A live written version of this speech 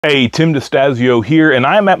Hey, Tim DeStasio here, and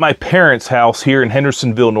I'm at my parents' house here in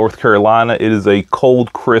Hendersonville, North Carolina. It is a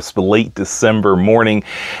cold, crisp, late December morning,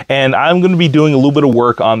 and I'm going to be doing a little bit of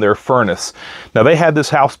work on their furnace. Now, they had this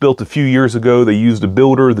house built a few years ago. They used a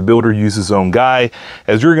builder. The builder used his own guy.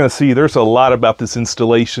 As you're going to see, there's a lot about this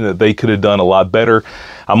installation that they could have done a lot better.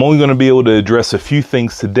 I'm only going to be able to address a few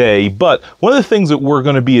things today, but one of the things that we're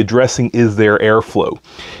going to be addressing is their airflow.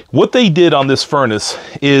 What they did on this furnace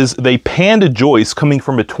is they panned a joist coming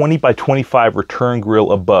from a 20 by 25 return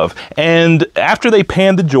grill above. And after they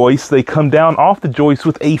pan the joist, they come down off the joist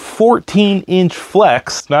with a 14-inch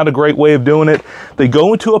flex. Not a great way of doing it. They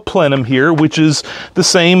go into a plenum here, which is the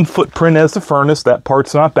same footprint as the furnace. That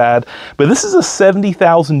part's not bad, but this is a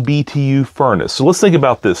 70,000 BTU furnace. So let's think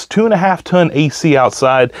about this. 2.5 ton AC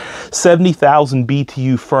outside, 70,000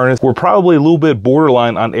 BTU furnace. We're probably a little bit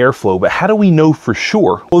borderline on airflow, but how do we know for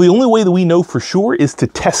sure? Well, the only way that we know for sure is to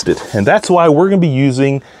test it. And that's why we're going to be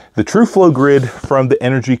using the TrueFlow grid from the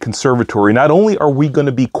Energy Conservatory. Not only are we going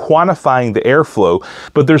to be quantifying the airflow,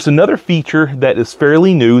 but there's another feature that is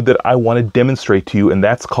fairly new that I want to demonstrate to you, and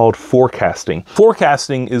that's called forecasting.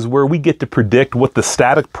 Forecasting is where we get to predict what the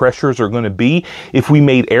static pressures are going to be if we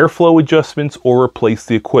made airflow adjustments or replace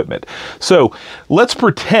the equipment. So let's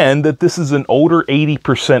pretend that this is an older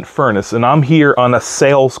 80% furnace, and I'm here on a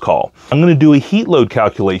sales call. I'm going to do a heat load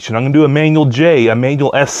calculation. I'm going to do a manual J, a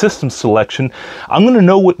manual S system selection. I'm going to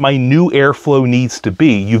know what my new airflow needs to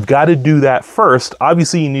be. You've got to do that first.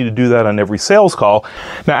 Obviously, you need to do that on every sales call.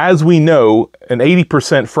 Now, as we know, an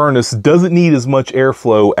 80% furnace doesn't need as much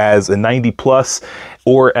airflow as a 90 plus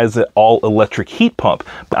or as an all-electric heat pump.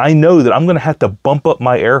 I know that I'm going to have to bump up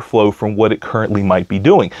my airflow from what it currently might be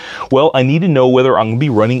doing. Well, I need to know whether I'm going to be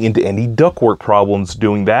running into any ductwork problems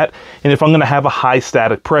doing that, and if I'm going to have a high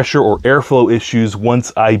static pressure or airflow issues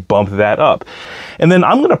once I bump that up. And then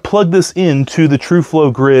I'm going to plug this into the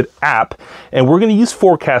TrueFlow Grid app, and we're going to use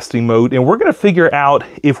forecasting mode, and we're going to figure out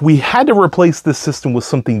if we had to replace this system with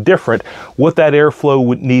something different, what that airflow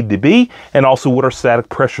would need to be, and also what our static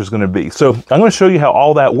pressure is going to be. So I'm going to show you how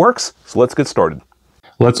all that works. So let's get started.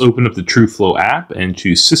 Let's open up the TrueFlow app and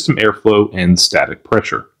choose System Airflow and Static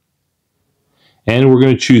Pressure. And we're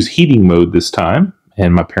going to choose heating mode this time.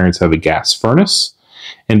 And my parents have a gas furnace,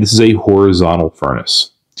 and this is a horizontal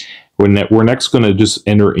furnace. We're next going to just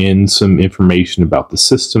enter in some information about the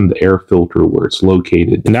system, the air filter, where it's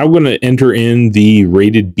located. And now we're going to enter in the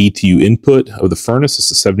rated BTU input of the furnace. It's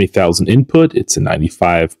a 70,000 input. It's a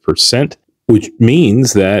 95%. Which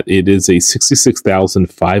means that it is a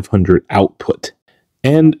 66,500 output.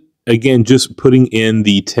 And again, just putting in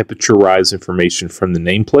the temperature rise information from the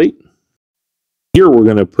nameplate. Here we're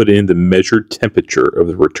going to put in the measured temperature of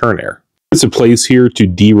the return air. There's a place here to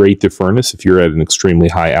derate the furnace if you're at an extremely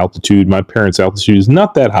high altitude. My parents' altitude is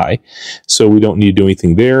not that high, so we don't need to do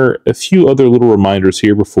anything there. A few other little reminders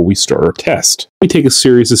here before we start our test. We take a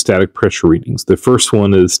series of static pressure readings. The first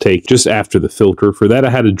one is take just after the filter. For that, I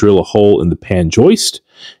had to drill a hole in the pan joist,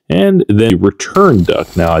 and then the return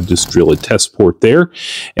duct. Now I just drill a test port there.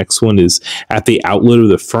 Next one is at the outlet of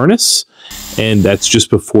the furnace, and that's just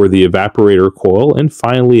before the evaporator coil. And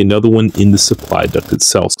finally, another one in the supply duct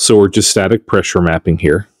itself. So we're just static pressure mapping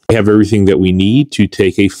here. We have everything that we need to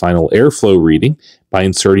take a final airflow reading by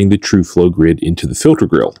inserting the TrueFlow grid into the filter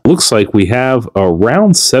grill. Looks like we have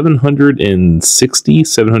around 760,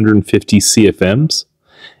 750 CFMs.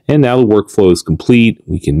 And now the workflow is complete.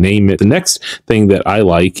 We can name it. The next thing that I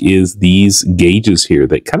like is these gauges here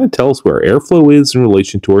that kind of tell us where our airflow is in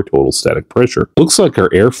relation to our total static pressure. Looks like our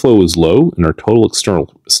airflow is low and our total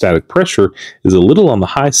external static pressure is a little on the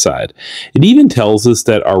high side. It even tells us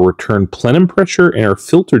that our return plenum pressure and our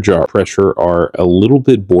filter jar pressure are a little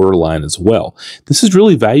bit borderline as well. This is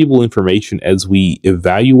really valuable information as we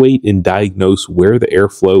evaluate and diagnose where the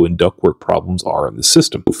airflow and ductwork problems are in the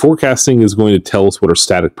system. Forecasting is going to tell us what our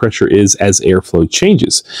static pressure is as airflow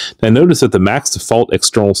changes. Now notice that the max default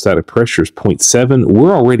external static pressure is 0.7.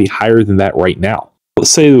 We're already higher than that right now. Let's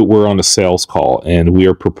say that we're on a sales call and we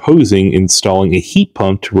are proposing installing a heat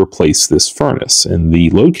pump to replace this furnace, and the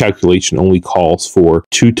load calculation only calls for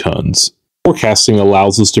 2 tons. Forecasting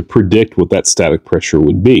allows us to predict what that static pressure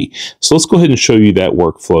would be. So let's go ahead and show you that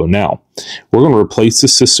workflow now. We're going to replace the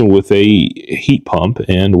system with a heat pump,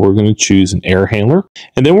 and we're going to choose an air handler.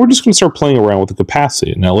 And then we're just going to start playing around with the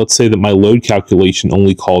capacity. Now let's say that my load calculation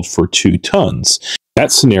only called for 2 tons.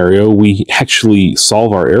 That scenario, we actually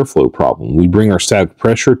solve our airflow problem. We bring our static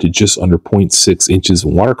pressure to just under 0.6 inches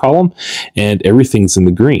in water column, and everything's in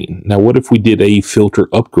the green. Now, what if we did a filter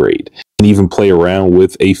upgrade? and even play around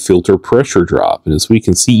with a filter pressure drop. And as we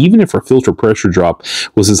can see, even if our filter pressure drop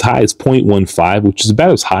was as high as 0.15, which is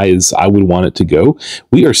about as high as I would want it to go,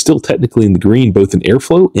 we are still technically in the green, both in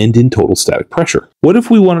airflow and in total static pressure. What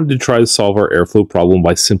if we wanted to try to solve our airflow problem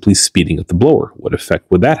by simply speeding up the blower? What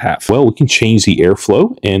effect would that have? Well, we can change the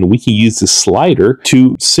airflow, and we can use the slider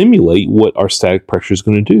to simulate what our static pressure is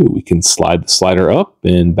going to do. We can slide the slider up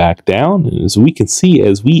and back down, and as we can see,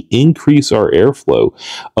 as we increase our airflow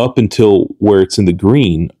up until where it's in the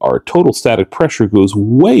green, our total static pressure goes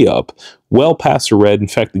way up, well past the red. In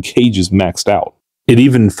fact, the gauge is maxed out. It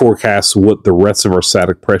even forecasts what the rest of our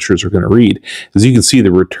static pressures are going to read. As you can see,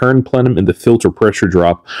 the return plenum and the filter pressure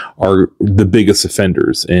drop are the biggest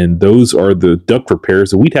offenders, and those are the duct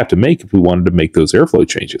repairs that we'd have to make if we wanted to make those airflow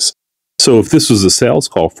changes. So if this was a sales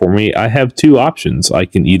call for me, I have two options. I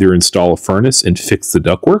can either install a furnace and fix the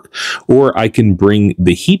ductwork, or I can bring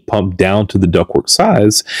the heat pump down to the ductwork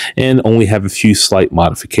size and only have a few slight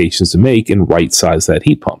modifications to make and right size that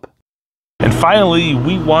heat pump. And finally,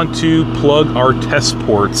 we want to plug our test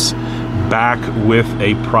ports back with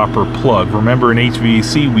a proper plug. Remember, in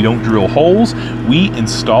HVAC, we don't drill holes, we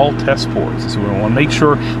install test ports. So we want to make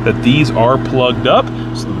sure that these are plugged up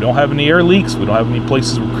so that we don't have any air leaks, we don't have any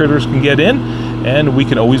places where critters can get in, and we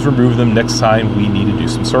can always remove them next time we need to do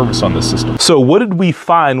some service on this system. So what did we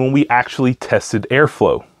find when we actually tested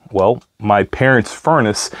airflow? Well, my parents'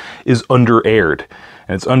 furnace is under-aired.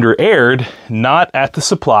 And it's under-aired not at the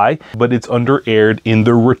supply, but it's under-aired in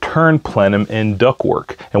the return plenum and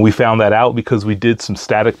ductwork. And we found that out because we did some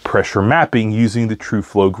static pressure mapping using the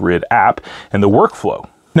TrueFlow Grid app and the workflow.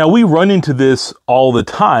 Now, we run into this all the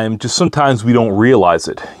time, just sometimes we don't realize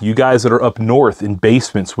it. You guys that are up north in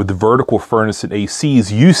basements with the vertical furnace and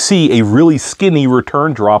ACs, you see a really skinny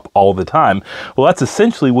return drop all the time. Well, that's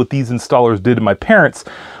essentially what these installers did to my parents',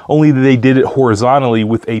 only they did it horizontally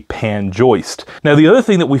with a pan joist. Now, the other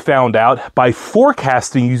thing that we found out by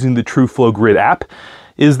forecasting using the TrueFlow Grid app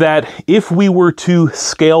is that if we were to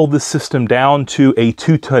scale the system down to a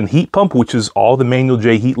 2-ton heat pump, which is all the manual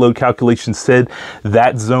J heat load calculations said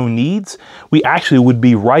that zone needs, we actually would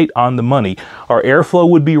be right on the money. Our airflow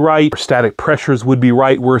would be right, our static pressures would be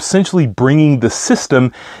right. We're essentially bringing the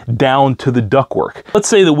system down to the ductwork. Let's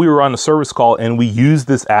say that we were on a service call and we used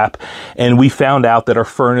this app and we found out that our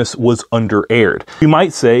furnace was under-aired. You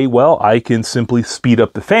might say, well, I can simply speed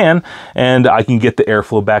up the fan and I can get the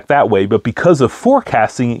airflow back that way. But because of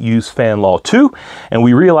forecasting, use fan law 2, and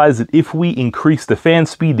we realized that if we increase the fan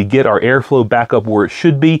speed to get our airflow back up where it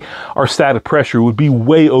should be, our static pressure would be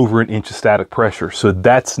way over an inch of static pressure. So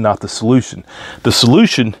that's not the solution. The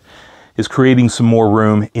solution is creating some more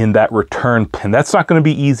room in that return pin. That's not going to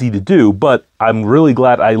be easy to do, but I'm really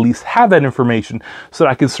glad I at least have that information so that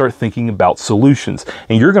I can start thinking about solutions.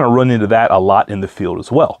 And you're going to run into that a lot in the field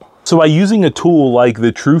as well. So by using a tool like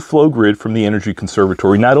the TrueFlow Grid from the Energy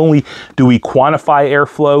Conservatory, not only do we quantify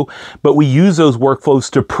airflow, but we use those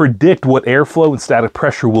workflows to predict what airflow and static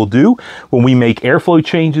pressure will do when we make airflow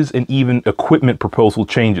changes and even equipment proposal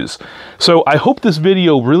changes. So I hope this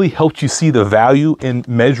video really helped you see the value in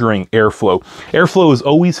measuring airflow. Airflow has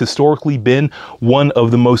always historically been one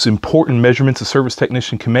of the most important measurements a service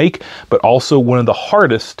technician can make, but also one of the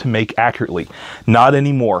hardest to make accurately. Not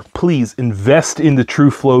anymore. Please invest in the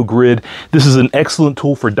TrueFlow Grid. This is an excellent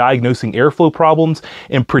tool for diagnosing airflow problems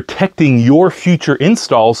and protecting your future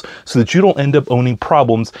installs so that you don't end up owning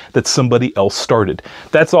problems that somebody else started.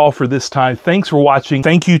 That's all for this time. Thanks for watching.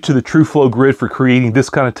 Thank you to the TrueFlow Grid for creating this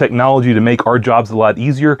kind of technology to make our jobs a lot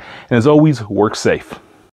easier. And as always, work safe.